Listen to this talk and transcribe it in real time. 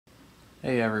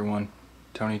Hey everyone,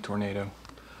 Tony Tornado.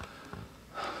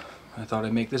 I thought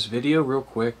I'd make this video real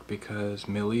quick because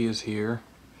Millie is here.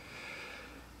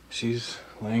 She's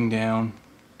laying down,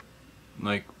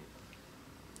 like,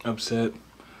 upset.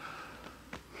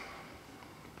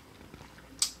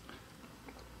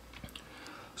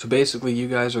 So basically you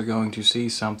guys are going to see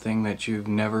something that you've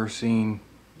never seen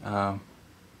on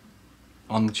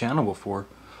the channel before.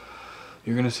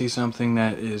 You're going to see something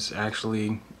that is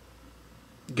actually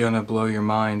gonna blow your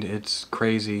mind. It's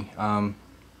crazy. I'm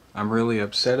really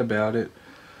upset about it.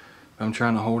 I'm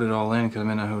trying to hold it all in because I'm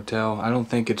in a hotel. I don't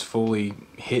think it's fully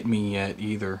hit me yet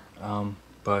either,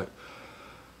 but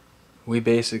we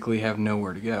basically have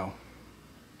nowhere to go.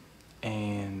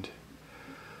 And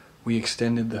we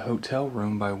extended the hotel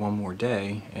room by one more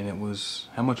day, and it was,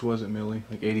 how much was it, Millie?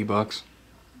 Like 80 bucks?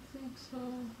 I think so. I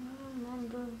don't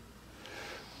remember.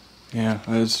 Yeah,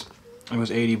 it was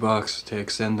 80 bucks to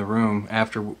extend the room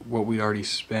after what we'd already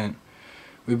spent.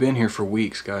 We've been here for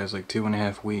weeks, guys, like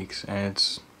 2.5 weeks,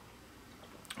 and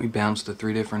we bounced to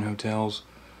 3 different hotels,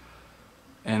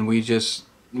 and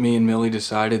me and Millie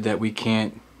decided that we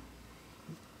can't,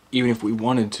 even if we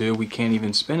wanted to, we can't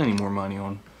even spend any more money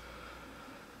on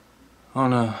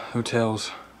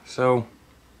hotels. So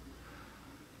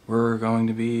we're going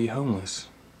to be homeless.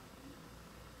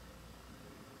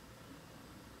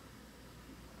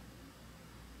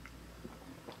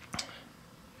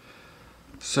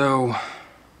 So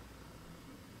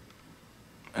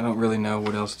I don't really know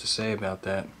what else to say about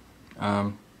that.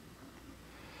 I'll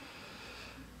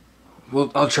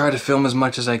try to film as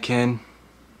much as I can,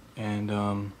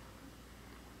 and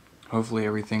hopefully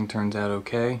everything turns out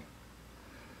okay.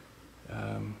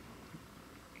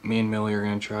 Me and Millie are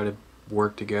going to try to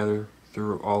work together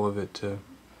through all of it to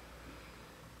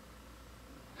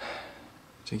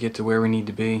get to where we need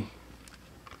to be,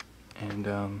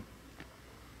 and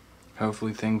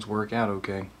hopefully things work out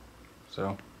okay.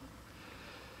 So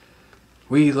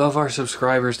we love our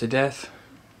subscribers to death.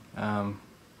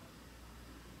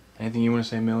 Anything you want to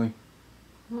say, Millie?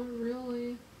 Not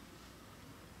really.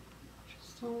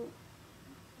 Just don't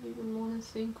even want to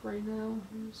think right now.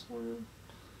 I just want to,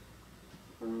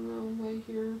 I don't know, lay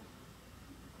here.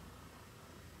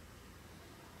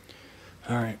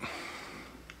 Alright.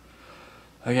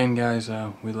 Again, guys,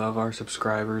 we love our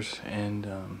subscribers, and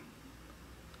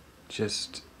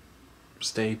just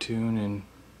stay tuned, and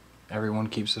everyone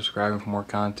keep subscribing for more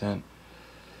content.